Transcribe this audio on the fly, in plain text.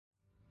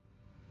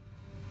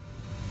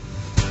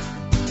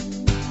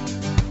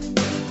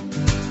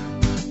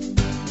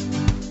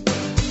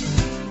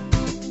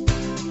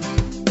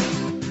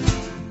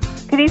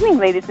evening,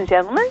 ladies and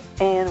gentlemen,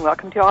 and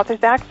welcome to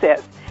Authors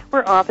Access,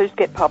 where authors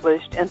get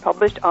published and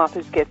published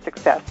authors get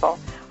successful.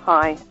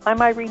 Hi,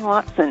 I'm Irene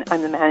Watson.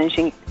 I'm the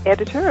managing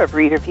editor of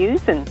Reader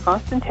Views in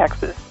Austin,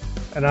 Texas.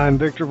 And I'm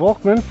Victor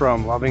Volkman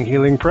from Loving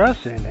Healing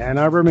Press in Ann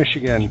Arbor,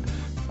 Michigan.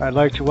 I'd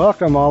like to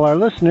welcome all our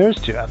listeners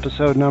to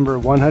episode number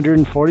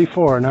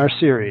 144 in our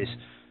series.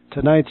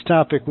 Tonight's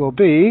topic will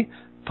be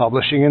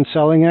Publishing and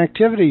Selling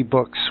Activity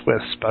Books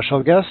with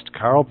special guest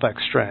Carl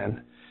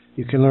Beckstrand.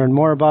 You can learn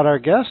more about our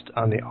guest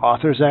on the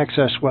Authors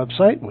Access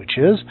website, which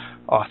is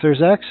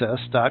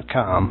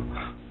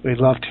authorsaccess.com. We'd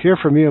love to hear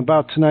from you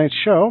about tonight's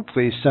show.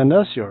 Please send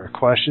us your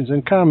questions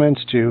and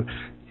comments to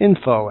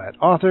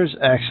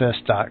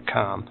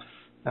info@authorsaccess.com.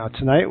 Now,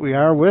 tonight we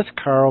are with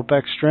Carl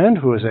Beckstrand,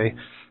 who is a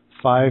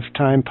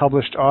 5-time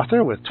published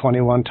author with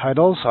 21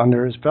 titles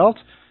under his belt.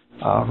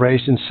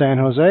 Raised in San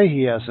Jose,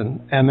 he has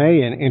an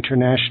M.A. in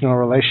International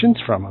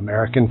Relations from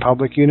American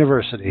Public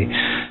University.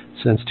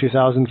 Since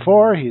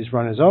 2004, he's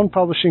run his own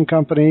publishing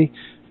company,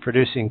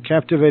 producing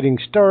captivating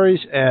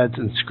stories, ads,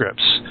 and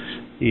scripts.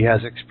 He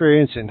has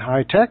experience in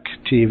high-tech,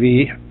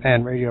 TV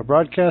and radio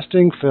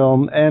broadcasting,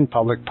 film, and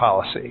public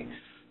policy.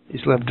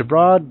 He's lived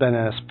abroad, been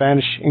a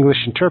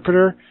Spanish-English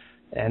interpreter,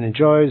 and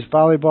enjoys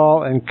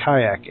volleyball and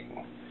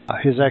kayaking.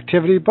 His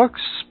activity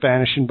books,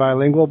 Spanish and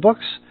bilingual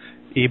books,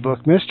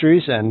 ebook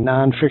mysteries, and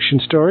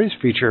nonfiction stories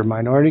feature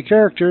minority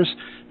characters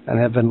and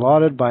have been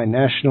lauded by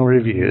national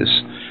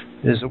reviews.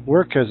 His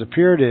work has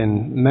appeared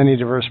in many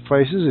diverse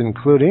places,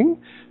 including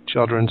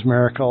Children's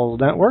Miracle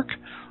Network,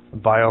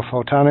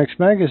 Biophotonics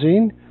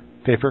Magazine,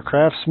 Paper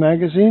Crafts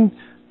Magazine,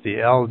 the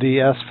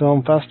LDS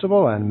Film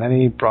Festival, and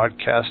many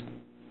broadcast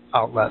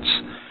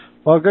outlets.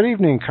 Well, good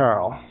evening,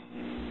 Carl.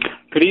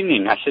 Good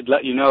evening. I should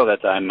let you know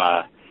that I'm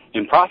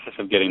in process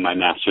of getting my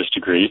master's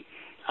degree.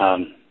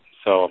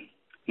 So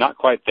not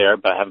quite there,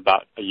 but I have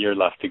about a year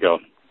left to go.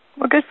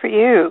 Well, good for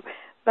you.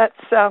 That's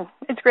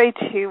it's great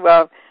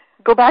to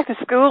go back to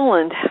school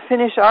and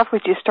finish off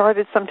what you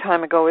started some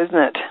time ago, isn't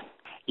it?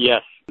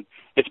 Yes.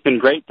 It's been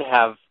great to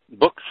have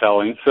book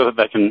selling so that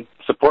I can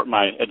support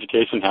my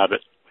education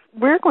habit.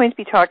 We're going to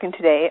be talking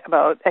today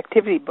about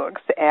activity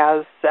books,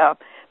 as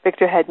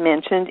Victor had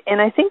mentioned.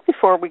 And I think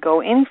before we go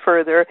any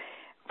further,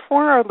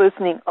 for our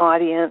listening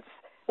audience,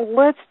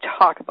 let's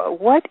talk about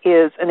what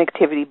is an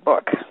activity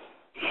book.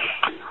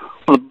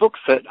 Well, the books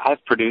that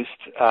I've produced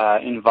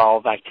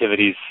involve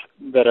activities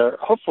that are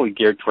hopefully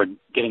geared toward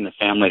getting the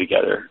family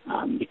together,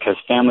 because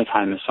family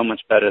time is so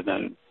much better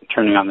than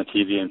turning on the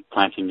TV and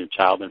planting your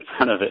child in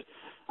front of it.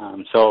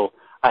 So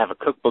I have a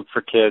cookbook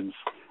for kids.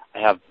 I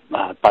have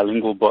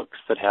bilingual books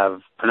that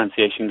have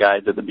pronunciation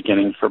guides at the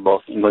beginning for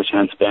both English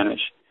and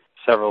Spanish.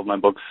 Several of my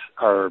books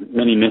are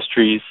mini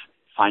mysteries,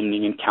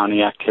 finding and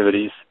counting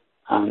activities.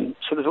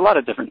 So there's a lot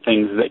of different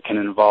things that can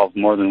involve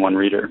more than one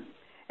reader.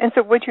 And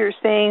so what you're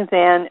saying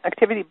then,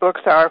 activity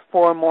books are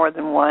for more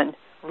than one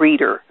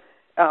reader,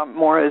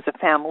 more as a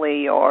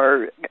family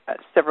or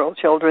several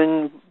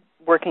children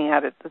working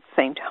at it at the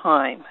same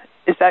time.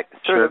 Is that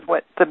sort of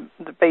what the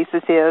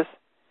basis is?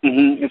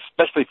 Mm-hmm.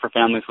 Especially for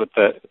families with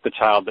the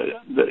child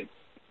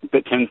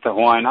that tends to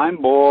whine, I'm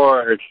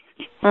bored.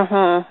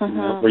 Mm-hmm, You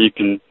know, where you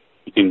can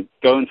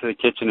go into the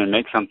kitchen and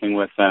make something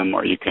with them,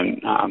 or you can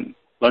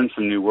learn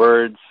some new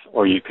words,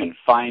 or you can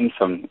find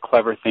some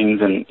clever things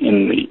in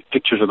the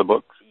pictures of the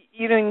books.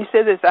 You know, when you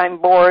said this, I'm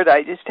bored,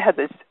 I just had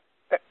this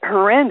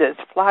horrendous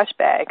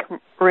flashback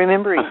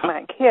remembering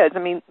my kids. I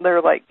mean,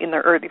 they're like in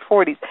their early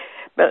 40s,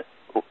 but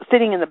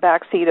sitting in the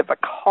back seat of a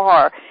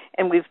car,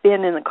 and we've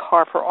been in the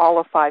car for all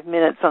of 5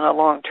 minutes on a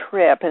long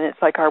trip, and it's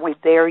like, are we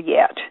there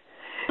yet?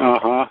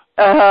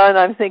 And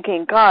I'm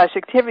thinking, gosh,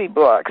 activity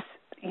books,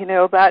 you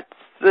know,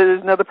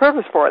 there's another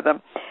purpose for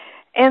them.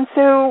 And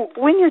so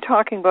when you're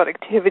talking about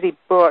activity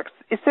books,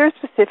 is there a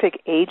specific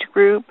age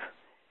group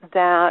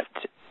that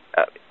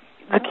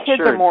the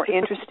kids are more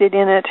interested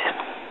in it?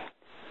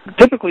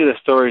 Typically, the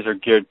stories are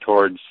geared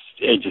towards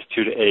ages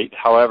 2 to 8.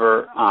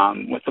 However,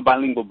 with the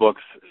bilingual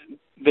books,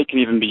 they can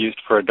even be used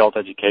for adult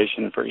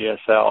education, for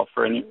ESL,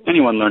 for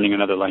anyone learning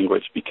another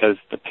language, because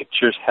the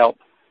pictures help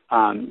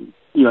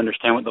you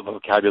understand what the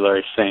vocabulary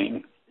is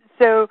saying.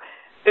 So,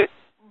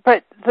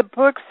 but the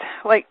books,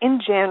 like in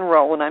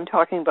general, when I'm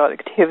talking about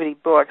activity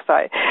books,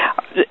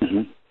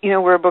 you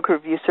know, we're a book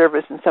review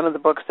service, and some of the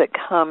books that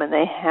come and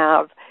they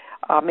have,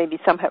 maybe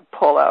some have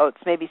pullouts,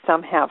 maybe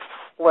some have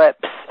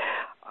flips.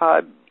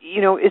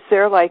 You know, is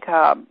there like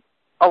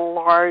a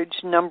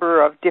large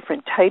number of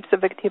different types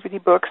of activity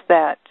books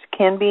that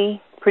can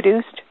be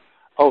produced?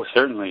 Oh,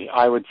 certainly.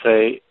 I would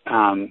say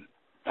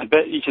I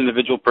bet each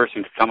individual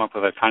person could come up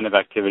with a kind of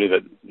activity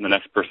that the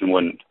next person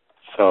wouldn't.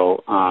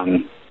 So,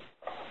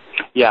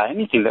 yeah,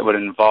 anything that would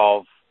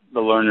involve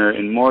the learner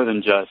in more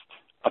than just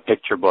a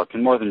picture book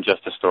and more than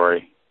just a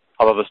story,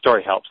 although the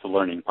story helps the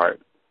learning part.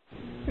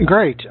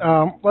 Great.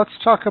 Let's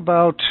talk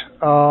about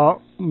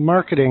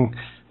marketing.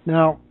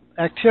 Now,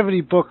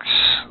 activity books,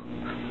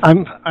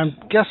 I'm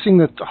guessing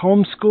that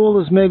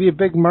homeschool is maybe a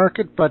big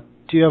market, but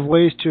do you have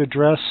ways to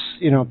address,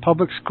 you know,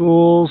 public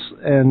schools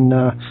and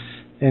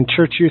in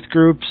church youth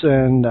groups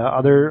and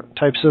other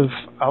types of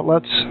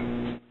outlets?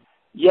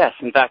 Yes,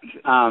 in fact,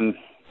 a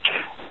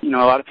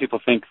lot of people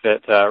think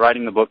that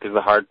writing the book is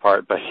the hard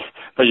part,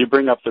 but you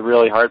bring up the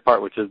really hard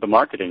part, which is the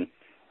marketing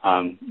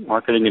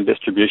and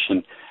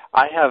distribution.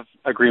 I have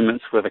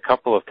agreements with a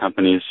couple of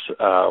companies.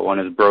 One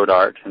is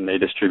BroadArt, and they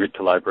distribute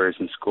to libraries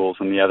and schools,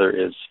 and the other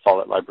is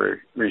Follett Library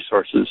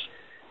Resources,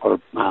 or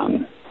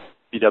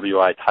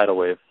BWI Tidal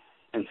Wave.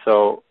 And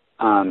so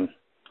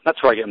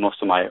that's where I get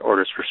most of my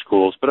orders for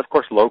schools. But, of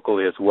course,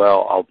 locally as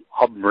well,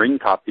 I'll bring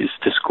copies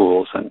to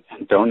schools and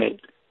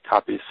donate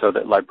copies so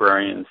that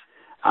librarians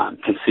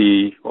can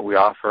see what we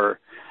offer.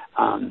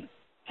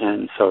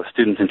 And so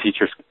students and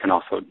teachers can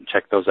also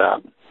check those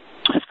out.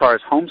 As far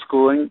as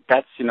homeschooling,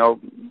 that's,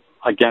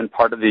 again,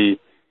 part of the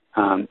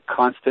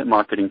constant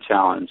marketing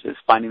challenge is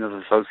finding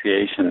those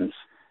associations,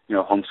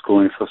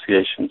 homeschooling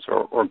associations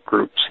or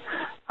groups,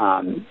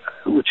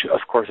 which, of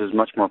course, is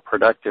much more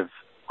productive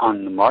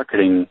on the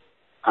marketing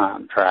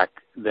track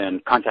than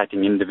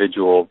contacting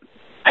individual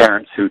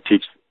parents who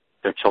teach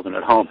their children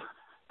at home.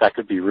 That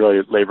could be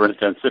really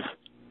labor-intensive.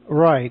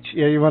 Right.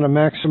 Yeah, you want to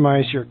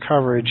maximize your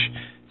coverage.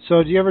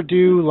 So do you ever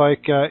do,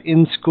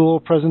 in-school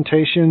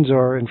presentations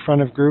or in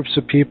front of groups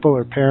of people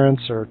or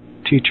parents or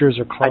teachers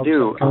or clubs? I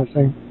do. That kind of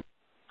thing?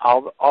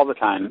 All the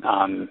time.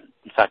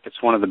 In fact,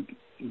 it's one of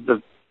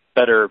the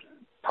better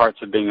parts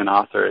of being an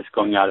author is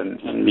going out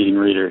and meeting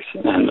readers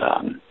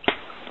and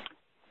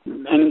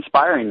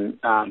inspiring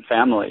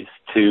families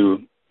to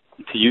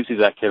use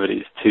these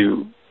activities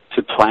to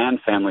plan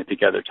family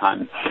together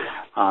time.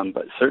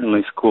 But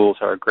certainly schools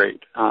are a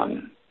great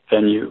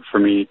venue for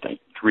me to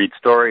read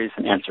stories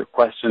and answer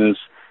questions.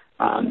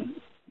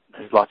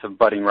 There's lots of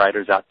budding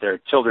writers out there,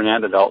 children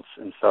and adults,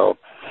 and so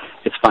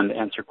it's fun to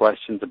answer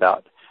questions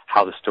about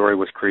how the story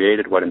was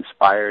created, what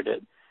inspired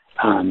it,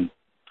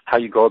 how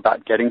you go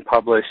about getting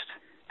published,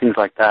 things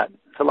like that.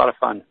 It's a lot of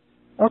fun.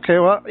 Okay,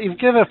 well, you've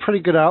given a pretty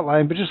good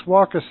outline, but just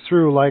walk us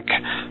through,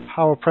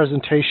 how a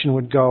presentation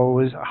would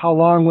go. How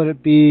long would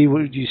it be?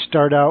 Would you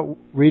start out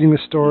reading the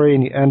story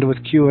and you end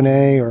with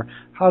Q&A, or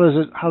how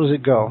does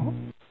it go?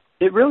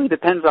 It really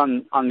depends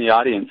on the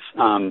audience.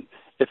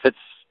 If it's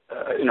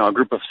a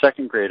group of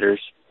second graders,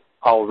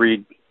 I'll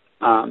read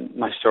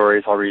my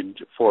stories. I'll read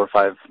 4 or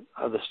 5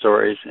 of the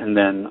stories, and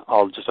then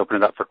I'll just open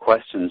it up for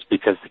questions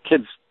because the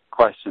kids'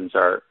 questions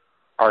are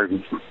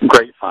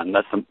great fun.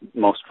 That's the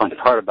most fun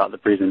part about the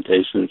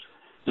presentations,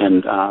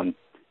 and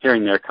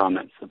hearing their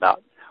comments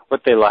about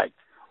what they liked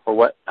or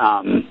what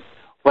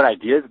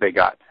ideas they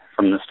got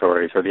from the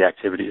stories or the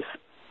activities.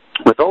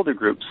 With older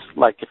groups,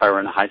 like if I were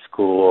in a high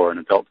school or an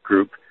adult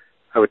group,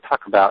 I would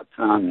talk about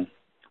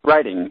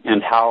writing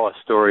and how a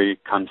story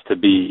comes to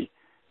be,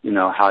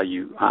 how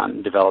you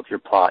develop your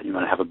plot. You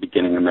want to have a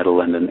beginning, a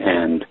middle, and an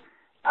end.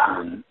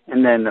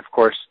 And then, of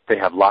course, they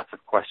have lots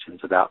of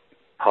questions about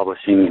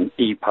publishing and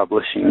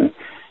e-publishing.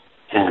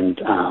 And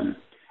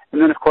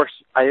then, of course,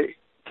 I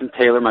can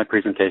tailor my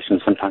presentation.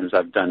 Sometimes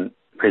I've done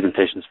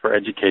presentations for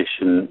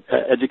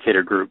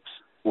educator groups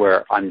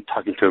where I'm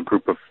talking to a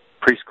group of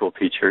preschool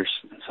teachers.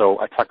 So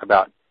I talk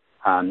about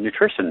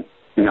nutrition,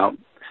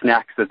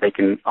 snacks that they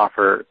can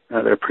offer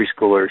their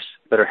preschoolers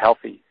that are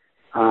healthy.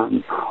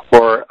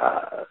 Or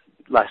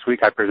last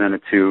week I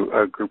presented to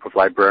a group of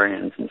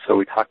librarians, and so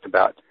we talked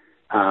about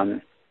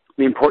the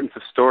importance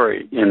of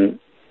story in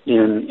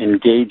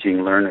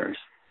engaging learners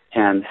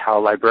and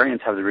how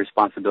librarians have the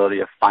responsibility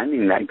of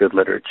finding that good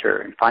literature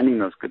and finding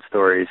those good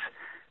stories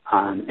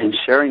and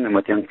sharing them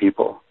with young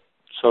people.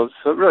 So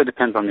it really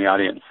depends on the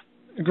audience.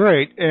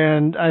 Great.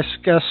 And I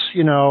guess,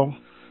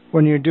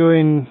 when you're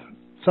doing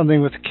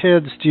something with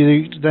kids, do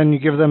you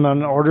give them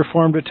an order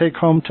form to take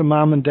home to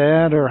mom and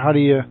dad, or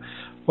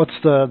what's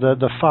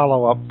the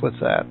follow-up with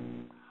that?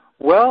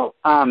 Well,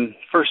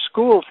 for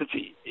schools,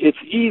 it's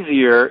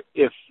easier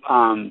if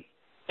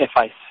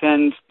I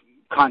send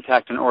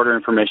contact and order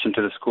information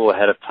to the school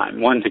ahead of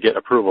time. One, to get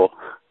approval,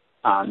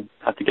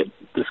 have to get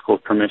the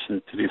school's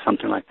permission to do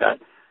something like that.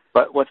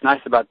 But what's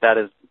nice about that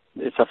is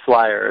it's a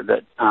flyer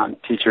that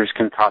teachers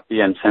can copy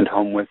and send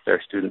home with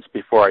their students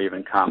before I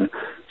even come.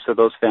 So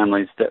those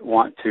families that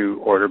want to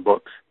order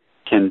books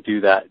can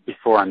do that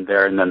before I'm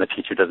there, and then the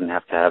teacher doesn't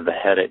have to have the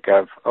headache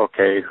of,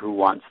 okay, who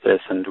wants this,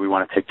 and do we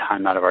want to take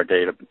time out of our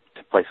day to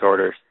place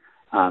orders?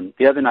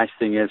 The other nice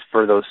thing is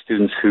for those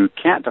students who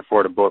can't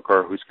afford a book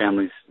or whose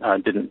families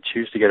didn't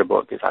choose to get a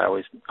book is I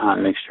always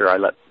make sure I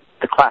let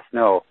the class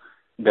know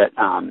that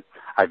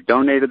I've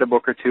donated a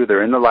book or two.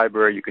 They're in the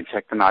library. You can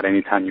check them out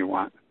anytime you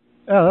want.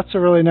 Oh, that's a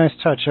really nice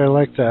touch. I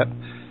like that.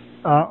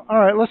 All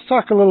right, let's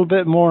talk a little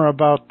bit more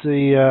about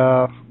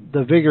the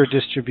Vigor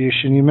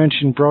distribution. You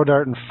mentioned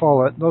BroadArt and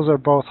Follett. Those are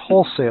both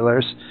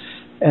wholesalers,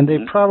 and they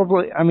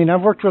probably,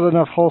 I've worked with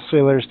enough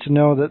wholesalers to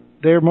know that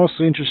they're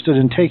mostly interested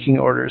in taking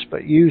orders,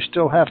 but you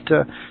still have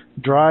to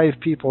drive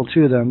people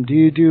to them. Do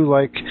you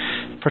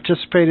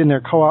participate in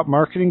their co-op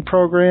marketing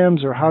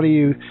programs, or how do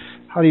you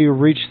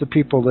reach the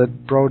people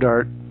that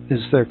BroadArt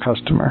is their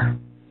customer?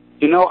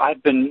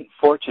 I've been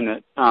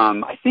fortunate.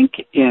 I think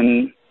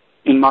in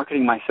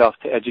marketing myself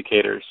to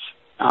educators,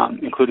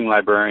 including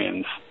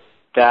librarians,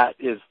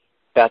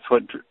 that's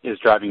what is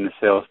driving the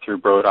sales through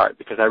BroadArt,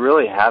 because I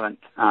really haven't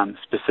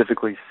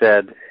specifically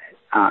said,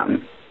 I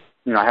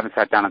haven't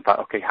sat down and thought,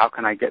 okay, how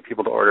can I get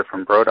people to order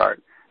from BroadArt?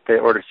 The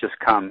orders just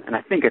come, and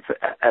I think it's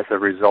as a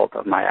result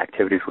of my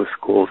activities with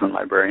schools and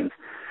librarians.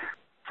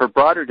 For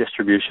broader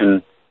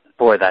distribution,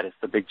 boy, that is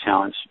the big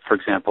challenge. For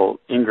example,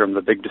 Ingram,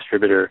 the big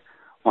distributor,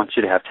 wants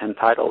you to have 10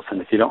 titles, and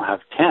if you don't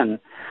have 10,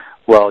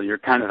 well, you're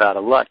kind of out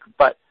of luck.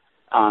 But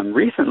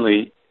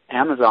recently,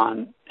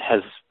 Amazon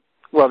has,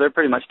 they're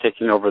pretty much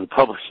taking over the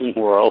publishing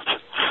world,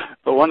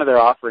 but one of their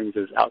offerings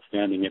is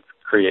outstanding. It's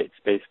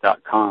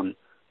CreateSpace.com,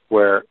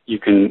 where you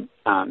can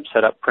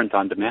set up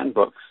print-on-demand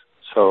books.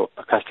 So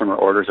a customer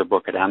orders a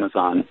book at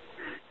Amazon,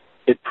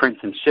 it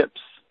prints and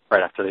ships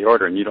right after they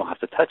order, and you don't have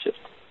to touch it.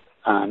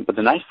 But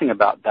the nice thing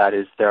about that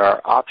is there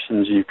are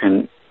options you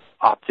can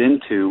opt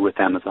into with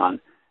Amazon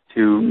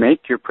to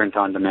make your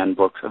print-on-demand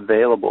books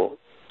available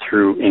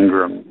through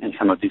Ingram and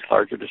some of these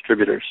larger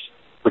distributors,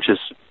 which is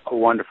a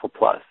wonderful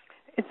plus.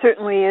 It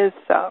certainly is,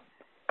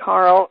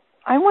 Carl.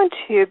 I want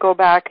to go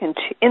back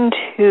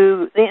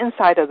into the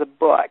inside of the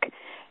book.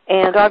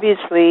 And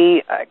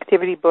obviously,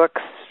 activity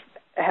books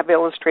have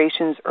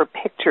illustrations or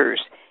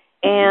pictures.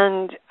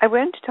 And I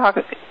want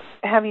to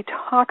have you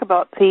talk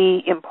about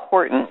the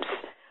importance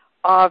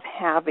of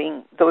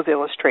having those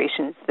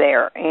illustrations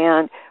there,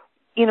 and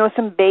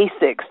some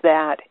basics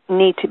that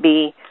need to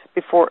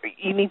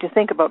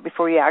think about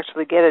before you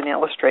actually get an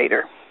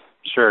illustrator.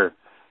 Sure.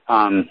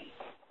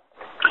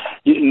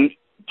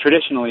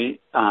 Traditionally,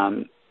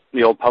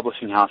 the old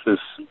publishing houses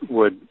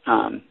would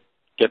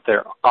get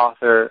their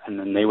author, and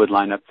then they would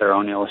line up their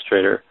own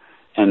illustrator.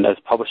 And as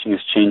publishing is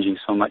changing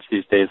so much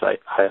these days, I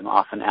am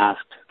often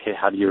asked, okay,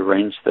 how do you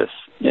arrange this?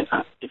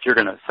 If you're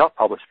going to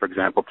self-publish, for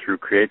example, through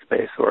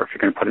CreateSpace, or if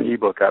you're going to put an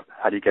ebook up,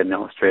 how do you get an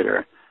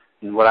illustrator?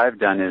 And what I've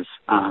done is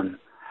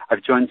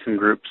I've joined some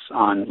groups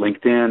on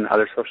LinkedIn,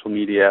 other social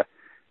media,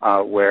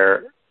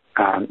 where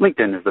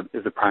LinkedIn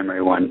is the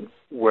primary one,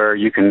 where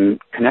you can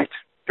connect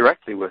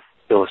directly with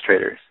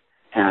illustrators.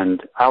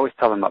 And I always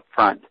tell them up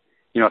front,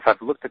 if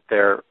I've looked at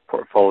their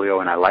portfolio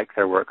and I like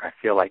their work, I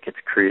feel like it's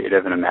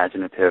creative and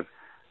imaginative,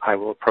 I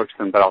will approach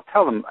them, but I'll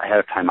tell them ahead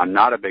of time, I'm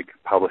not a big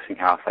publishing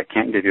house. I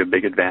can't give you a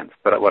big advance,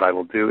 but what I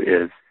will do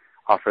is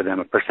offer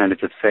them a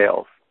percentage of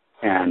sales.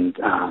 And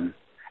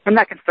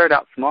that can start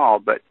out small,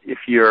 but if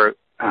you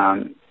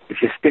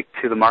stick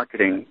to the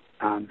marketing,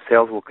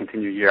 sales will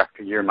continue year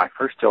after year. My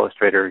first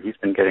illustrator, he's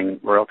been getting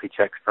royalty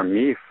checks from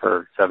me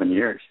for 7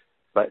 years.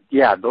 But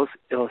yeah, those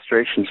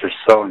illustrations are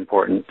so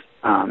important.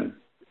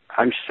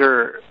 I'm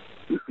sure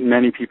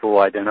many people will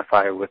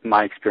identify with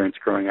my experience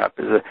growing up.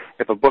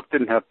 If a book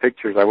didn't have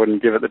pictures, I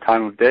wouldn't give it the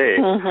time of day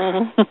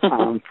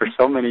for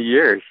so many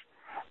years.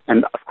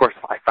 And, of course,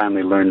 I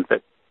finally learned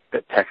that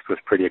text was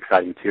pretty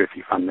exciting, too, if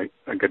you found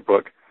a good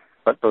book.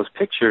 But those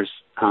pictures,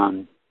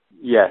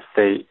 yes,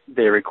 they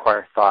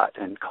require thought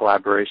and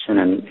collaboration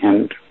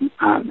and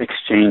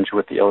exchange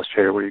with the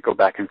illustrator, where you go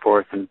back and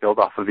forth and build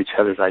off of each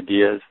other's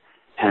ideas.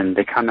 And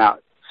they come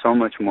out so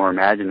much more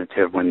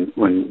imaginative when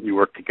you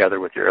work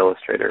together with your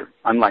illustrator,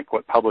 unlike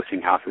what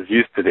publishing houses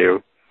used to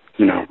do,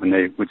 when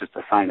they would just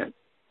assign it.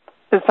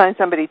 Assign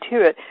somebody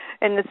to it.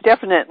 And it's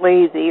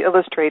definitely the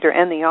illustrator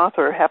and the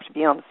author have to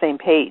be on the same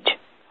page.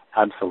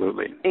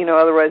 Absolutely.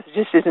 Otherwise it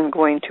just isn't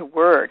going to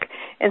work.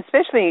 And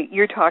especially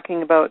you're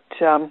talking about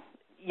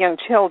young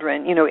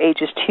children,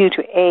 ages 2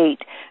 to 8.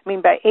 I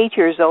mean, by 8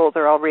 years old,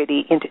 they're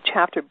already into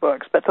chapter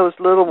books, but those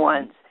little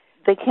ones,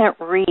 they can't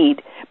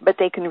read, but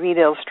they can read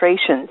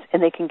illustrations,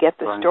 and they can get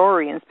the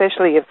story, and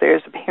especially if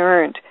there's a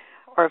parent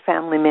or a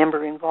family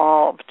member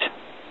involved.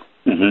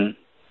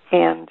 Mm-hmm.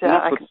 And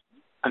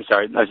I'm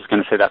sorry, I was just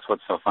going to say that's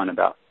what's so fun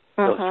about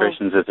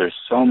illustrations, is there's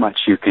so much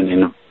you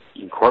can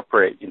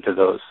incorporate into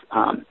those.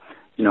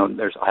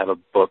 I have a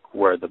book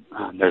where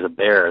there's a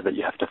bear that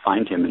you have to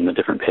find him in the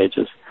different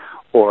pages.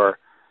 Or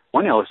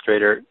one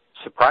illustrator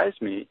surprised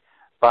me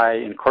by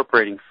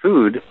incorporating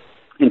food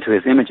into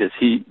his images.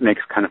 He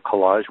makes kind of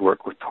collage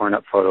work with torn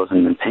up photos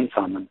and then paints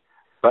on them.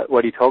 But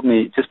what he told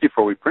me just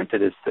before we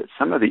printed is that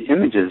some of the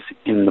images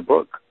in the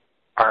book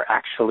are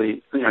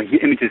actually,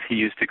 images he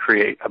used to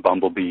create a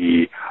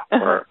bumblebee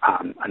or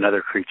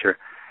another creature.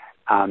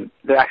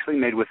 They're actually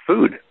made with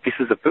food,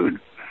 pieces of food.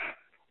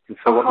 And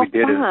so what we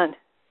did fun. is,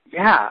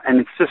 and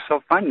it's just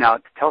so fun now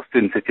to tell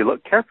students, if you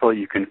look carefully,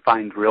 you can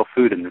find real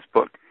food in this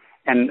book.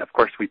 And of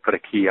course, we put a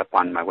key up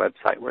on my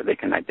website where they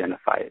can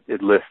identify it.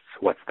 It lists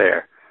what's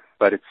there.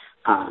 But it's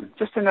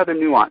just another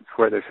nuance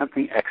where there's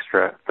something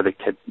extra for the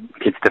kids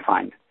to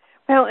find.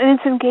 Well, and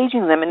it's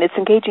engaging them, and it's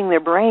engaging their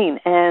brain.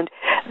 And,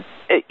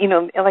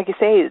 like you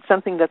say, it's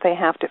something that they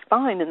have to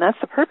find, and that's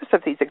the purpose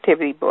of these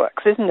activity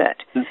books, isn't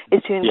it? Mm-hmm.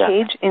 Is to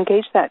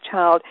engage that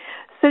child.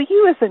 So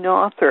you as an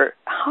author,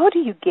 how do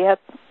you get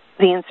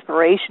the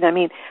inspiration? I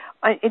mean,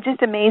 it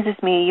just amazes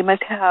me. You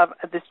must have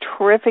this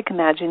terrific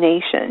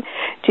imagination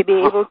to be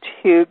able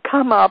to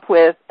come up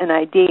with an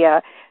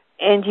idea,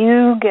 and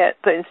you get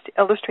the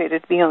illustrator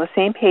to be on the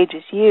same page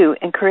as you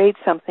and create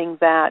something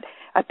that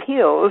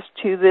appeals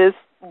to this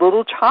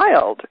little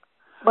child.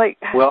 Like,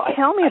 well,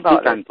 tell me I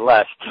about think I'm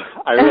blessed.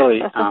 I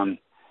really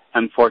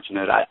am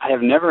fortunate. I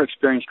have never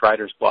experienced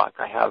writer's block.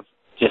 I have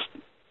just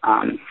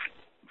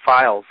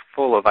files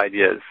full of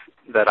ideas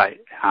that I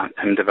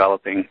am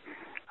developing.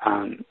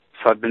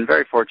 So I've been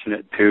very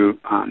fortunate to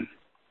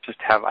just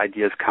have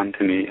ideas come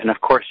to me. And of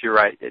course, you're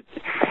right.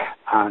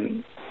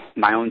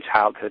 My own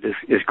childhood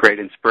is great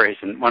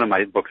inspiration. One of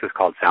my books is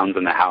called Sounds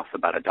in the House,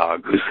 about a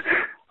dog who's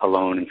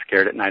alone and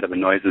scared at night of the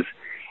noises.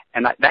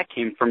 And that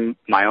came from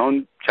my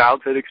own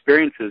childhood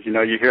experiences. You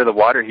know, you hear the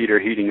water heater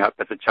heating up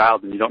as a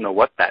child and you don't know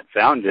what that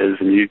sound is,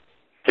 and you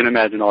can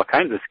imagine all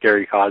kinds of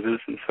scary causes.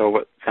 And so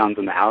what Sounds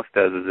in the House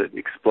does is it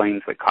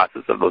explains the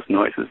causes of those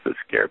noises that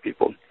scare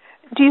people.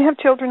 Do you have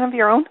children of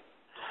your own?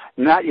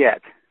 Not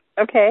yet.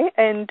 Okay.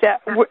 And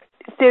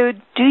so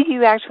do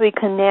you actually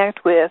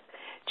connect with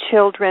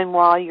children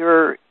while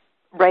you're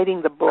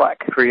writing the book?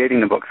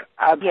 Creating the books.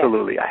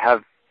 Absolutely. Yes. I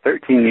have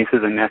 13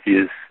 nieces and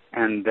nephews,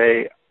 and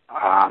they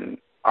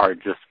are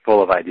just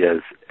full of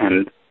ideas.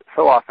 And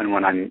so often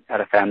when I'm at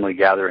a family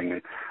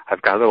gathering,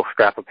 I've got a little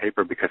scrap of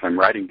paper because I'm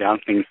writing down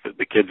things that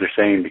the kids are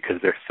saying because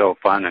they're so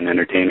fun and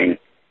entertaining.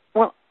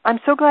 Well, I'm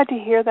so glad to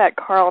hear that,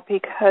 Carl,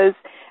 because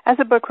as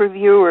a book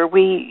reviewer,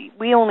 we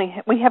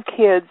have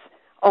kids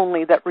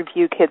only that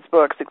review kids'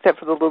 books, except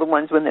for the little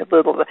ones when they're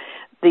little,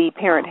 the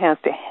parent has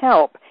to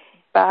help.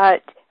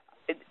 But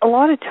a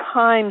lot of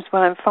times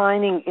what I'm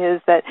finding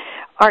is that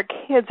our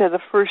kids are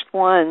the first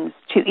ones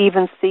to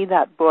even see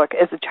that book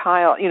as a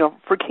child, you know,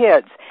 for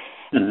kids.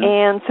 Mm-hmm.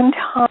 And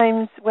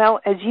sometimes, well,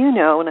 as you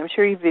know, and I'm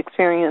sure you've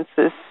experienced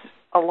this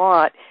a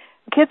lot,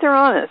 kids are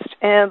honest,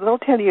 and they'll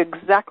tell you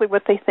exactly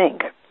what they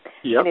think.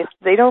 Yep. And if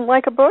they don't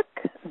like a book,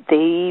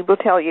 they will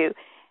tell you.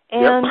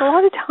 And a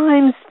lot of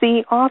times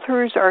the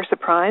authors are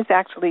surprised,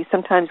 actually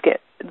sometimes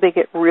they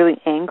get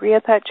really angry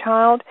at that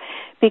child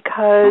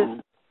because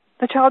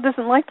the child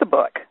doesn't like the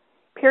book,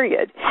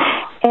 period.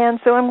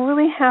 And so I'm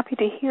really happy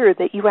to hear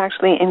that you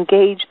actually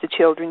engage the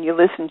children, you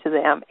listen to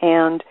them,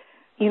 and,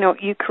 you know,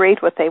 you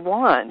create what they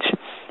want.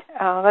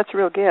 That's a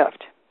real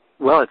gift.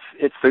 Well,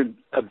 it's the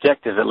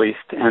objective, at least,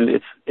 and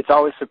it's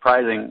always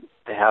surprising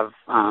to have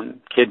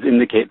kids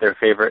indicate their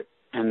favorite,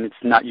 and it's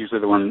not usually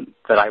the one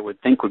that I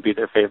would think would be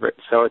their favorite.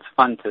 So it's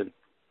fun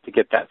to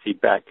get that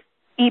feedback.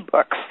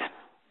 E-books.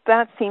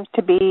 That seems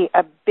to be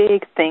a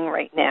big thing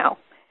right now.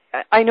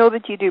 I know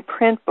that you do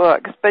print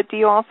books, but do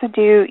you also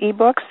do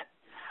e-books?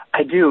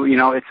 I do. You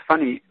know, it's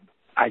funny.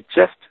 I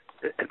just,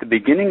 at the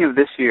beginning of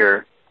this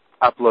year,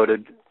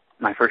 uploaded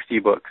my first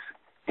e-books,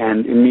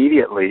 and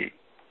immediately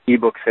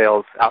e-book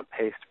sales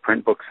outpaced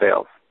print book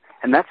sales.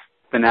 And that's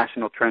the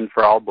national trend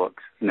for all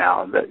books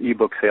now, that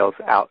e-book sales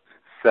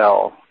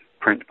outsell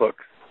print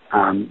books.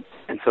 And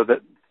so that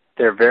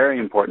they're very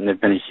important.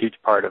 They've been a huge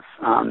part of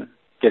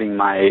getting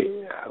my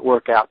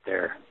work out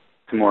there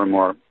to more and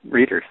more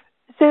readers.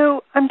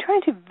 So I'm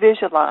trying to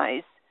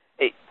visualize,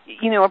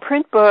 you know, a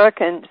print book,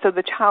 and so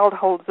the child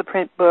holds the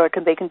print book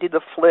and they can do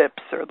the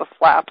flips or the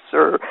flaps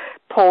or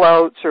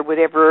pull-outs or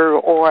whatever,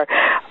 or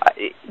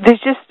there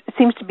just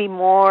seems to be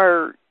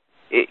more,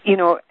 you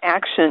know,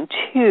 action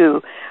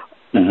to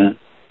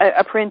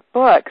a print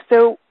book.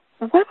 So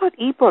what about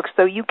e-books,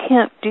 though? You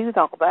can't do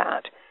all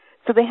that.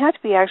 So they have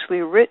to be actually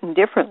written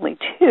differently,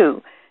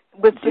 too,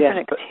 with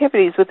different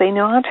activities, would they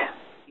not?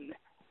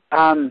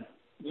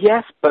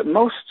 Yes, but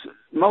most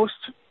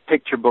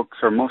picture books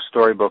or most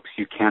storybooks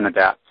you can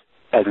adapt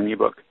as an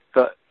ebook.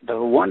 The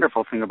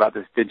wonderful thing about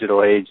this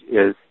digital age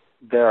is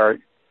there are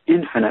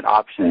infinite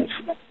options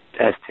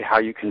as to how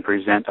you can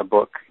present a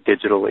book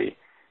digitally,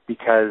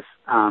 because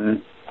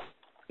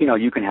you know,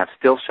 you can have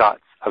still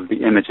shots of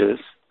the images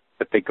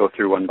that they go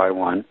through one by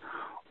one,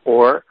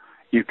 or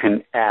you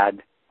can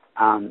add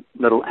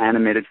little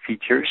animated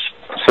features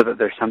so that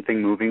there's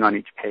something moving on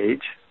each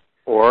page,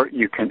 or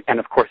you can, and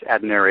of course,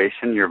 add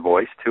narration, your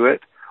voice to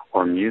it,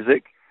 or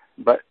music.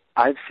 But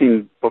I've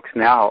seen books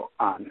now,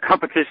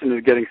 competition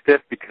is getting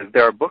stiff because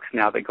there are books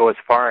now that go as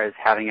far as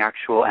having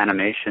actual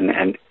animation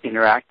and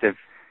interactive.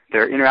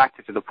 They're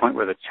interactive to the point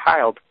where the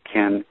child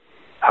can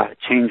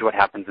change what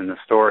happens in the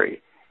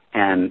story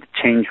and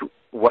change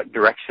what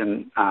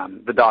direction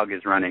the dog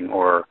is running,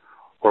 or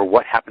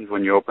what happens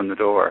when you open the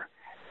door.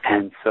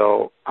 And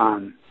so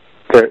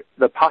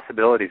the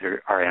possibilities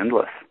are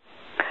endless.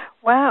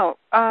 Wow.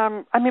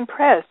 I'm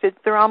impressed.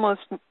 They're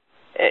almost,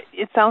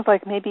 it sounds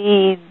like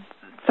maybe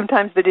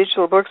sometimes the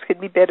digital books could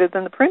be better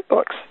than the print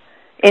books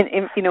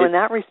in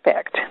that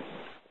respect.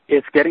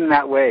 It's getting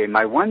that way.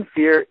 My one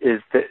fear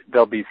is that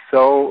they'll be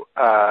so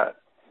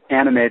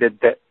animated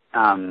that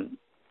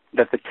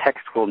the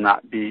text will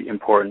not be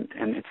important.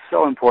 And it's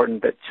so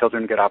important that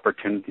children get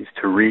opportunities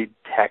to read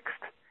text.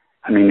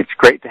 I mean, it's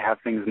great to have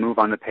things move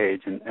on the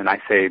page, and I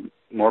say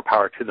more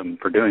power to them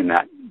for doing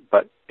that.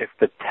 But if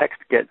the text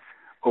gets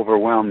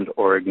overwhelmed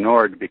or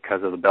ignored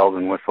because of the bells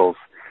and whistles,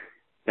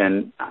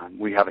 then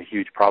we have a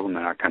huge problem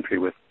in our country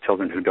with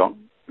children who don't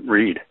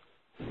read.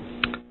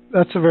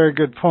 That's a very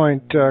good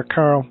point,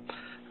 Carl.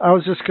 I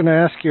was just going to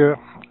ask you,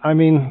 I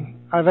mean,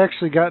 I've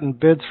actually gotten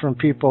bids from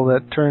people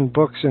that turn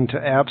books into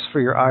apps for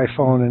your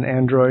iPhone and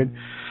Android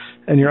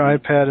and your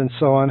iPad and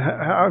so on.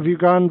 Have you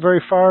gone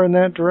very far in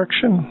that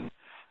direction?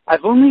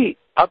 I've only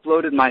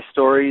uploaded my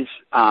stories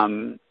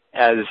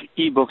as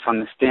ebooks on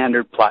the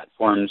standard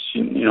platforms,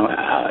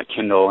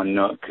 Kindle and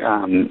Nook.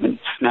 And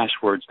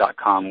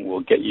Smashwords.com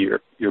will get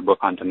your book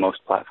onto most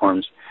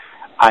platforms.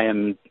 I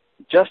am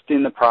just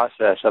in the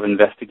process of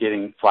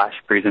investigating flash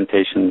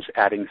presentations,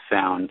 adding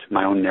sound,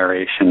 my own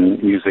narration,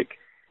 music.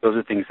 Those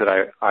are things that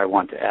I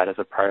want to add as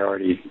a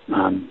priority.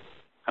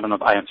 I don't know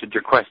if I answered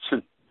your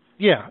question.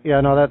 Yeah,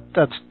 no,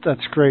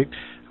 that's great.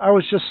 I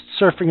was just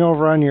surfing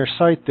over on your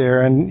site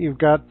there, and you've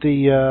got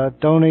the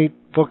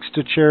donate books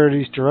to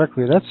charities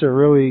directly. That's a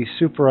really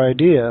super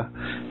idea,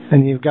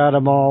 and you've got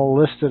them all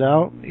listed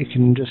out. You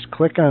can just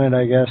click on it,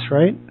 I guess,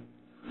 right?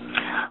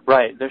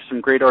 Right. There's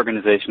some great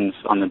organizations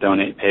on the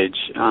donate page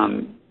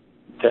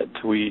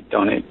that we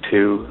donate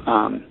to.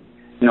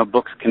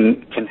 Books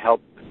can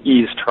help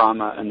ease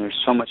trauma, and there's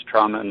so much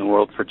trauma in the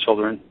world for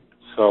children.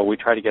 So we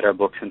try to get our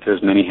books into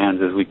as many hands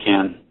as we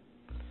can.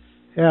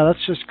 Yeah,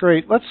 that's just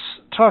great. Let's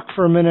talk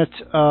for a minute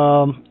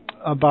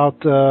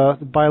about the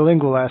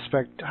bilingual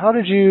aspect. How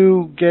did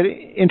you get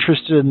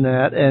interested in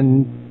that?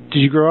 And did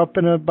you grow up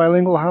in a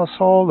bilingual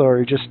household,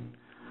 or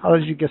how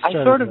did you get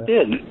started? I sort of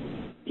did.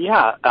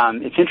 Yeah,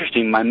 it's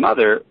interesting. My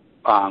mother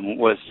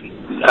was,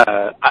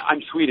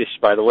 I'm Swedish,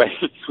 by the way,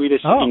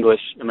 Swedish,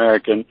 English,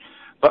 American,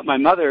 but my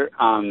mother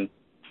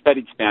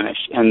studied Spanish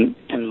and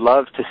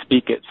loved to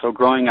speak it. So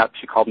growing up,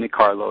 she called me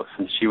Carlos,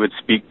 and she would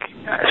speak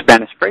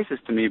Spanish phrases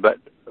to me, but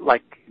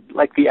like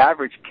the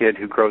average kid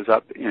who grows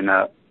up in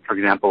for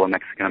example, a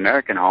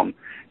Mexican-American home,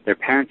 their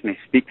parents may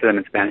speak to them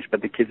in Spanish,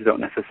 but the kids don't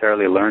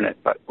necessarily learn it.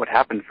 But what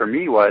happened for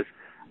me was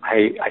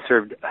I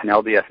served an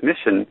LDS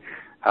mission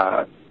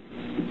to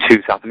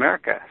South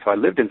America. So I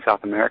lived in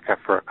South America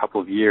for a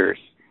couple of years,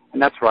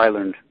 and that's where I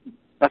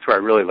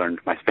really learned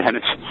my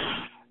Spanish.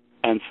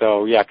 And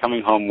so,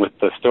 coming home with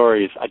the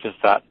stories, I just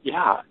thought,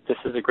 this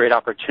is a great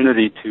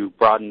opportunity to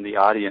broaden the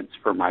audience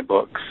for my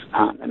books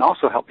and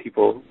also help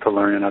people to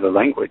learn another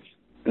language.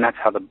 And that's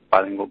how the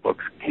bilingual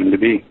books came to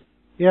be.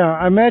 Yeah,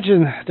 I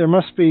imagine there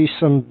must be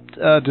some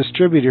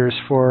distributors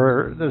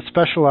that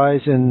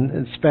specialize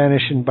in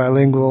Spanish and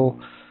bilingual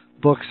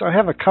books. I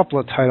have a couple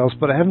of titles,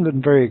 but I haven't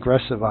been very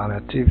aggressive on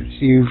it.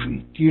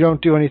 You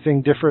don't do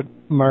anything different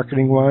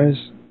marketing-wise?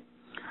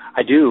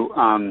 I do,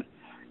 and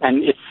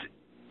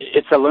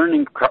it's a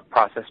learning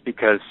process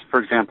because,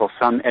 for example,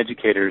 some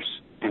educators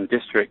and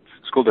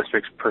school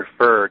districts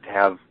prefer to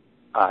have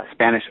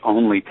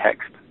Spanish-only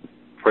text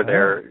for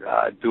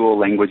their dual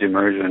language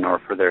immersion or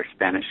for their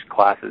Spanish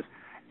classes.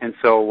 And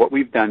so what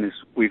we've done is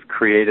we've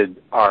created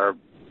our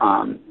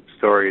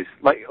stories,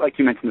 like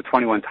you mentioned, the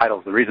 21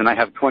 titles. The reason I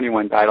have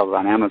 21 titles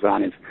on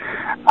Amazon is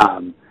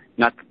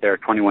not that there are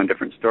 21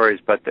 different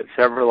stories, but that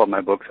several of my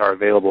books are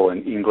available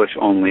in English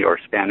only or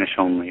Spanish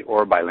only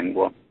or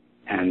bilingual.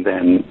 And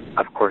then,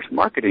 of course,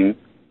 marketing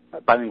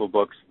bilingual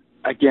books.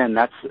 Again,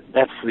 that's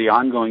the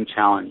ongoing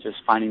challenge, is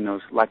finding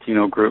those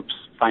Latino groups,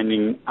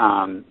 finding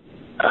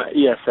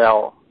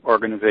ESL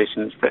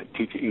organizations that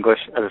teach English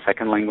as a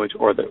second language,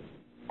 or those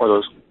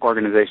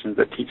organizations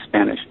that teach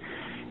Spanish,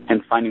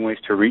 and finding ways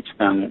to reach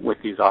them with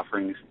these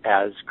offerings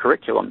as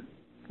curriculum.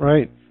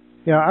 Right.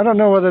 Yeah, I don't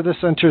know whether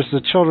this enters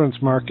the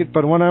children's market,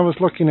 but when I was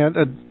looking at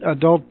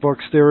adult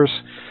books, there was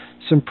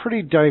some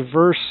pretty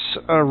diverse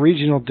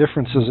regional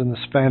differences in the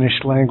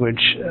Spanish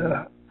language,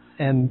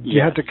 and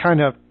you had to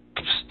kind of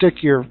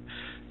stick your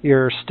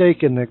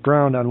stake in the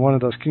ground on one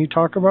of those. Can you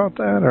talk about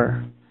that,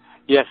 or?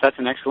 Yes, that's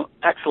an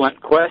excellent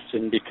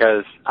question,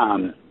 because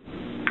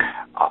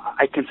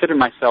I consider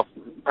myself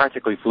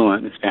practically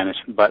fluent in Spanish,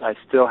 but I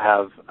still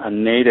have a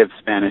native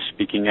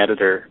Spanish-speaking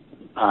editor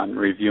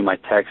review my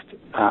text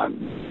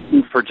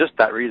for just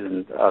that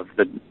reason of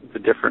the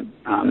different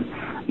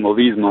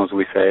modismos,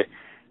 we say,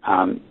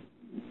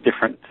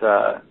 different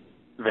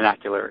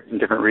vernacular in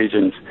different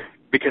regions,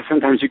 because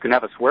sometimes you can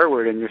have a swear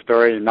word in your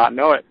story and not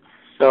know it.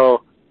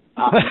 So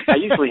I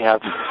usually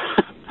have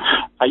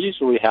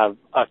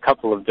a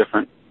couple of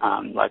different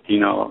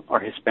Latino or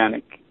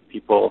Hispanic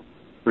people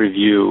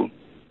review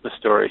the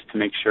stories to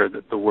make sure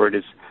that the word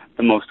is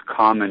the most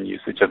common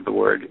usage of the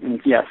word. And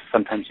yes,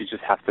 sometimes you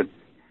just have to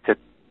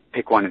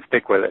pick one and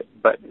stick with it.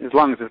 But as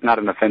long as it's not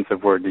an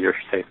offensive word, you're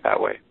safe that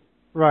way.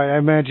 Right. I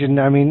imagine,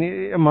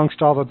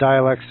 amongst all the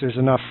dialects, there's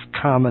enough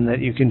common that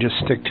you can just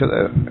stick to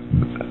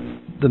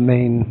the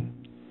main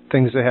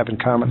things they have in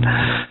common.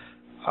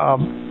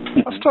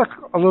 Let's talk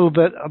a little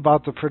bit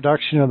about the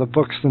production of the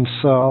books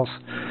themselves.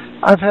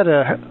 I've had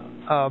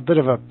a bit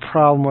of a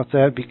problem with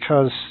that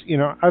because,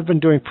 I've been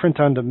doing print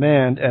on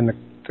demand, and the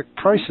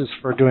prices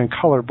for doing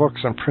color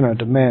books on print on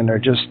demand are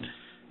just,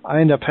 I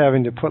end up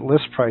having to put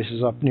list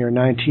prices up near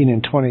 $19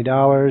 and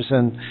 $20,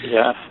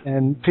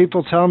 and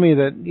people tell me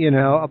that,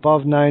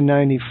 above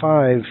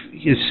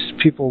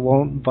 $9.95 people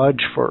won't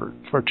budge for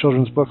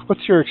children's books.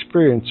 What's your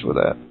experience with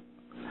that?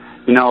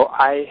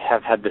 I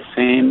have had the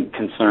same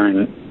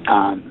concern.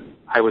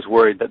 I was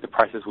worried that the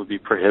prices would be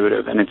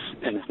prohibitive, and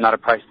it's not a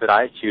price that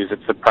I choose.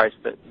 It's a price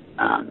that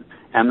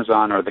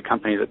Amazon or the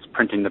company that's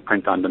printing the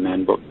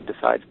print-on-demand book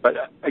decides. But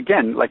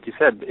again, like you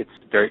said, it's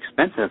very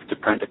expensive to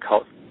print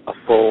a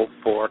full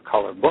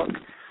 4-color book.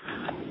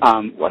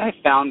 What I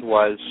found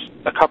was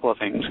a couple of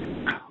things.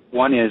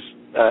 One is,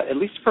 at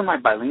least for my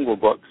bilingual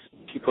books,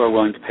 people are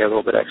willing to pay a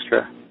little bit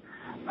extra.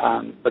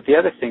 But the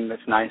other thing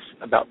that's nice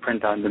about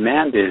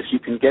print-on-demand is you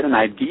can get an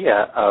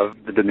idea of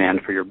the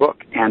demand for your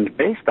book. And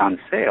based on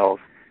sales,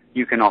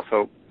 you can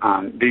also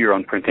do your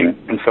own printing.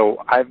 And so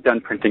I've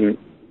done printing,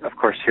 of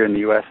course, here in the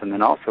U.S. and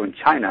then also in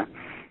China,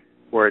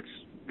 where it's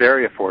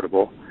very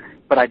affordable.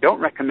 But I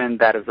don't recommend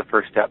that as the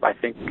first step. I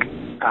think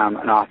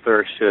an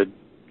author should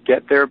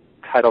get their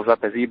titles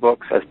up as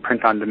ebooks, as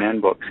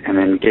print-on-demand books, and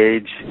then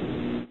gauge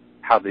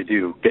how they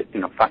do, get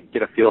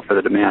a feel for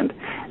the demand.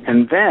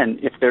 And then,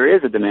 if there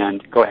is a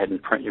demand, go ahead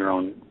and print your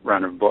own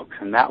run of books.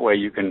 And that way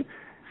you can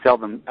sell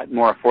them at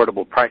more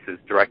affordable prices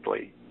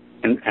directly.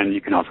 And you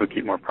can also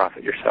keep more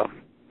profit yourself.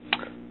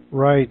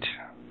 Right.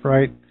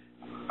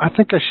 I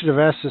think I should have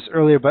asked this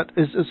earlier, but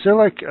is there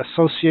like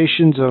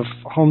associations of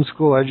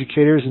homeschool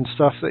educators and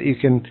stuff that you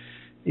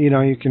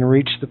can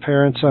reach the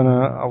parents on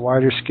a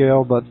wider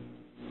scale, but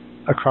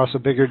across a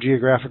bigger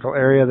geographical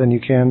area than you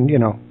can,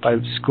 by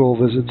school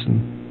visits?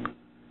 And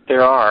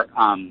there are,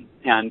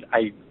 and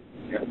I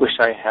wish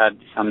I had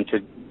some to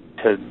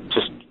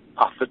just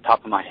off the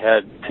top of my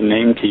head to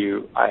name to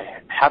you. I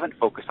haven't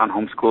focused on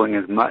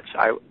homeschooling as much.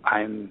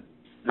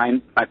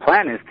 My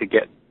plan is to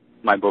get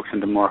my books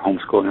into more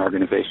homeschooling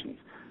organizations.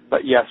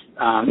 But yes,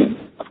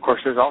 of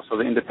course, there's also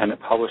the Independent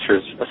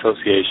Publishers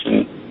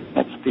Association.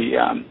 That's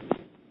the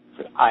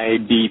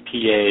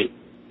IDPA.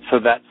 So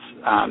that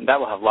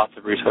will have lots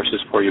of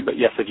resources for you. But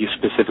yes, if you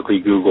specifically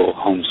Google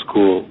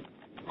homeschool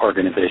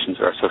organizations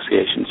or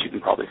associations, you can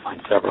probably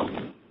find several.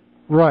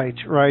 Right.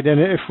 And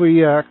if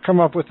we come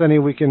up with any,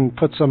 we can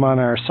put some on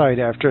our site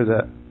after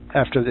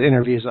the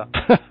interview's up.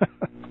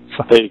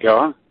 So, there you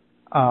go.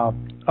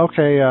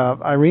 Okay,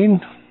 Irene?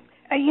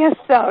 Yes,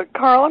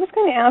 Carl, I was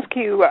going to ask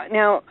you,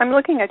 now I'm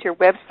looking at your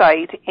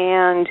website,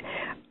 and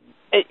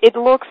it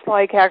looks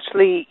like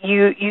actually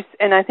you,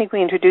 and I think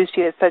we introduced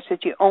you as such,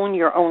 that you own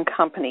your own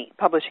company,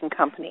 publishing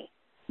company.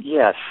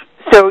 Yes.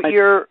 So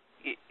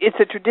it's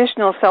a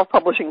traditional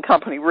self-publishing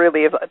company,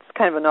 really. It's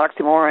kind of an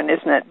oxymoron,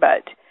 isn't it?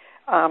 But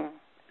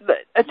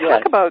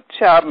talk about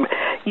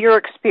your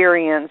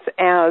experience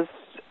as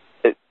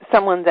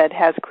someone that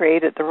has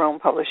created their own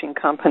publishing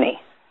company.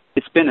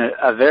 It's been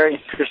a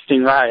very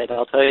interesting ride,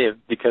 I'll tell you,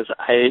 because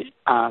I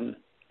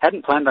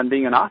hadn't planned on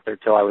being an author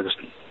till I was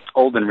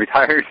old and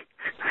retired.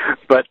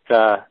 But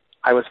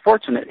I was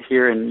fortunate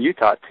here in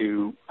Utah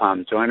to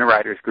join a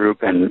writers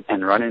group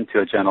and run into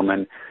a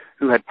gentleman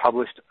who had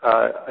published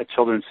a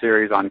children's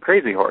series on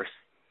Crazy Horse.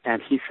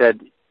 And he said,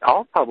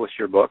 I'll publish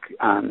your book.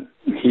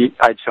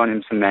 I'd shown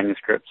him some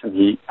manuscripts, and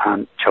he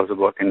chose a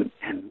book and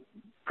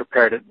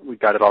prepared it. We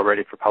got it all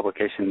ready for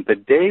publication. The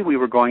day we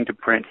were going to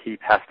print, he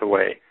passed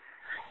away.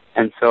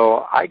 And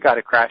so I got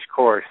a crash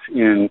course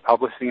in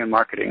publishing and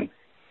marketing.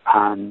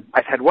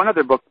 I've had one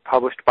other book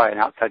published by an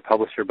outside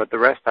publisher, but the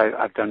rest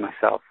I've done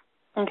myself.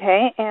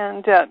 Okay,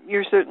 and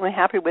you're certainly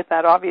happy with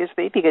that,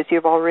 obviously, because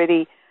you've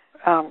already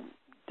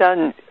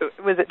done,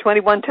 was it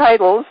 21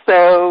 titles?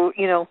 So,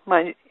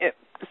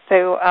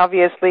 so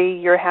obviously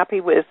you're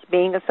happy with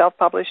being a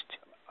self-published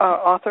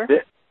author?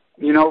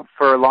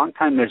 For a long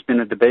time there's been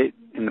a debate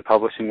in the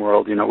publishing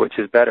world, which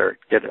is better,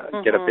 get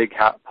a big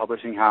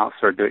publishing house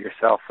or do it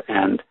yourself.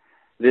 And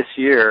this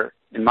year,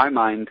 in my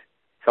mind,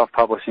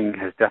 self-publishing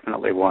has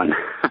definitely won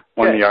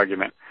the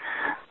argument,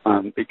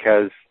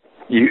 because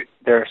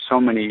there are so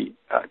many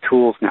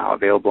tools now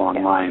available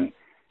online,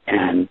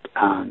 and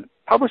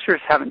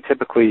publishers haven't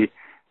typically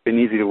been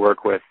easy to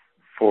work with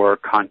for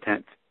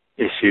content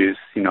issues.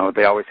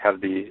 They always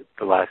have the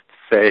last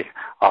say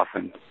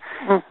often.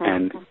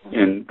 And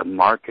in the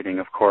marketing,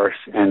 of course,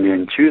 and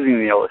in choosing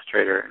the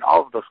illustrator and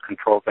all of those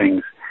control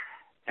things,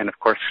 and of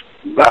course,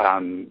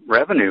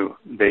 revenue,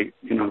 the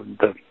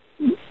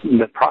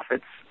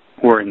profits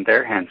were in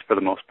their hands for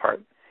the most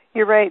part.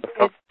 You're right.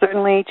 It's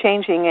certainly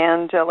changing,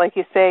 and like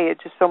you say,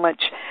 it's just so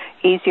much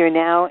easier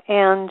now,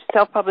 and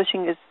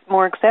self-publishing is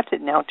more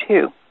accepted now,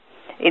 too,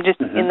 in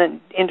the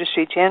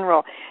industry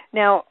general.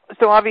 Now,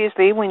 so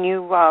obviously, when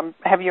you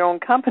have your own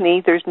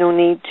company, there's no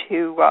need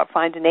to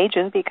find an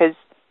agent, because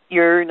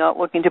you're not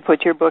looking to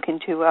put your book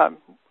into a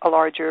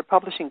larger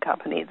publishing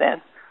company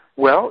then.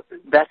 Well,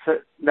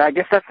 I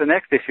guess that's the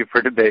next issue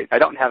for debate. I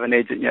don't have an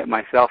agent yet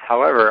myself.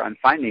 However, I'm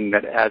finding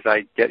that as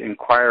I get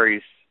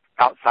inquiries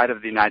outside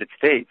of the United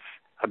States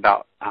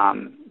about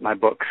my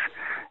books,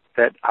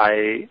 that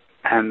I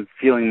am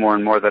feeling more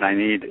and more that I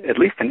need at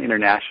least an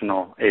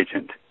international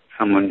agent,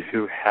 someone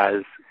who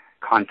has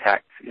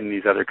contacts in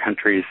these other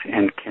countries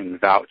and can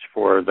vouch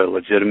for the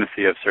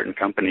legitimacy of certain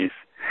companies.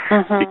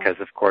 Because,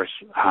 of course,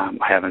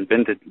 I haven't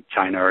been to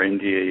China or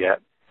India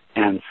yet.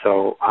 And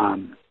so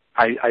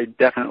I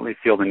definitely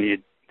feel the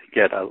need to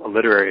get a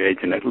literary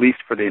agent, at least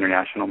for the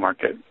international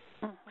market.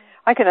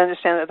 I can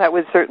understand that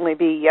would certainly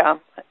be a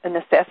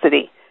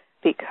necessity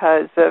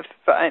because of,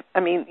 I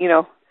mean, you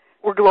know,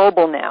 we're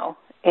global now.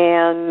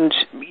 And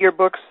your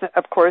books,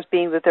 of course,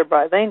 being that they're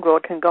bilingual,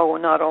 can go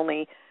not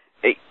only,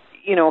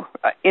 you know,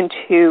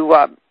 into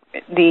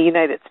the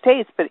United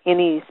States, but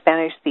any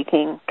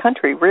Spanish-speaking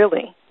country,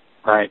 really.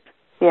 Right.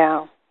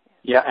 Yeah.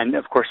 Yeah, and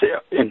of course,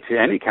 into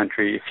any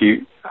country,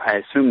 I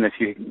assume that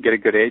if you get a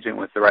good agent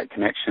with the right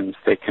connections,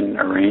 they can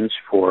arrange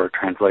for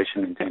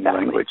translation into any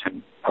language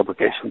and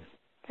publication.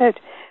 Good.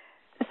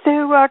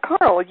 So,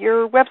 Carl,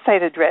 your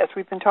website address.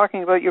 We've been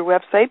talking about your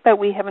website, but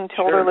we haven't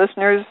told our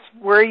listeners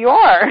where you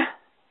are.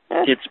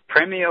 It's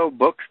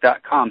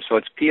premiobooks.com, so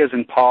it's P as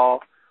in Paul,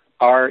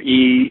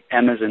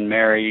 R-E-M as in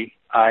Mary,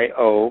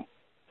 I-O,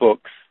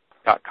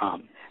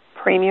 books.com.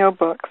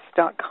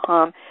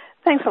 Premiobooks.com.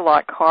 Thanks a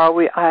lot, Carl.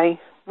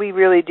 We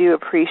really do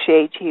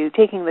appreciate you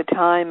taking the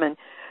time and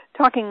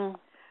talking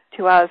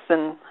to us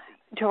and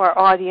to our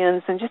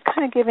audience and just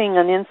kind of giving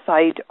an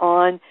insight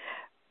on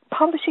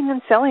publishing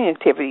and selling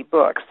activity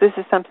books. This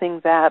is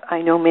something that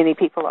I know many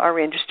people are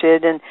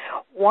interested in,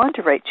 want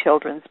to write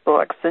children's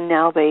books, and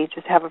now they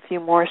just have a few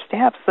more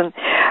steps. And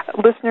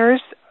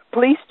listeners,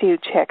 please do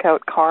check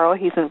out Carl.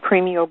 He's in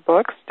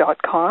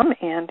premiobooks.com,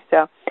 and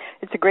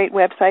it's a great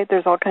website.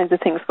 There's all kinds of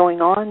things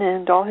going on,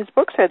 and all his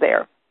books are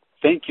there.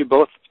 Thank you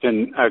both. It's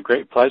been a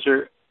great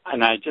pleasure,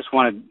 and I just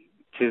wanted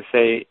to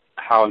say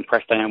how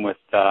impressed I am with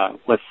the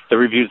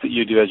reviews that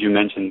you do, as you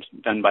mentioned,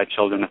 done by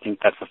children. I think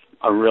that's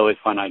a really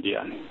fun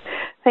idea.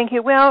 Thank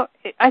you. Well,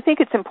 I think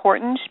it's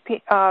important.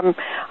 I'm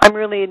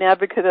really an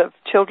advocate of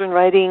children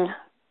writing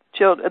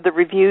the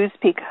reviews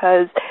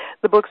because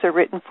the books are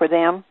written for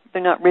them.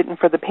 They're not written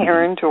for the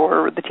parent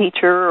or the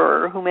teacher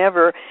or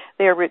whomever.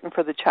 They are written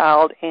for the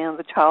child, and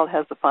the child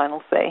has the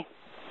final say.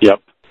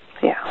 Yep.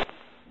 Yeah.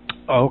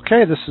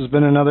 Okay, this has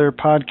been another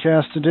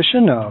podcast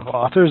edition of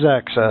Authors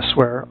Access,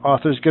 where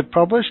authors get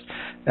published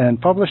and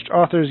published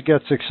authors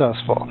get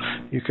successful.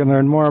 You can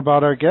learn more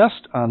about our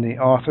guest on the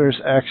Authors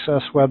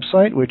Access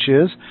website, which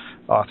is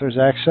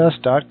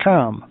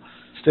authorsaccess.com.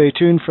 Stay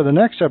tuned for the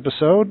next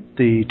episode,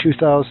 the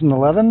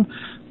 2011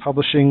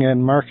 Publishing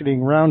and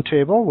Marketing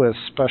Roundtable with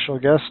special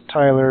guest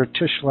Tyler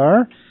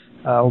Tischler.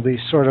 Will be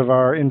sort of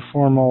our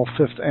informal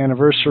 5th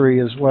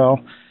anniversary as well.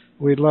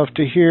 We'd love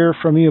to hear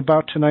from you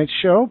about tonight's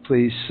show.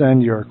 Please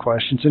send your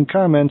questions and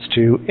comments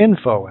to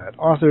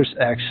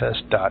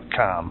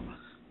info@authorsaccess.com.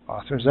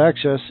 Authors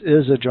Access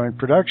is a joint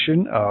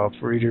production of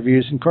Reader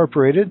Views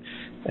Incorporated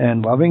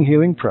and Loving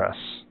Healing Press.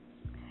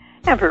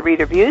 And for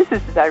Reader Views,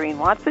 this is Irene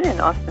Watson in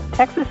Austin,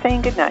 Texas,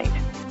 saying good night.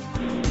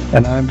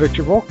 And I'm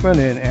Victor Volkman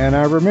in Ann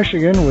Arbor,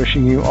 Michigan,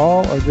 wishing you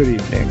all a good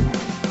evening.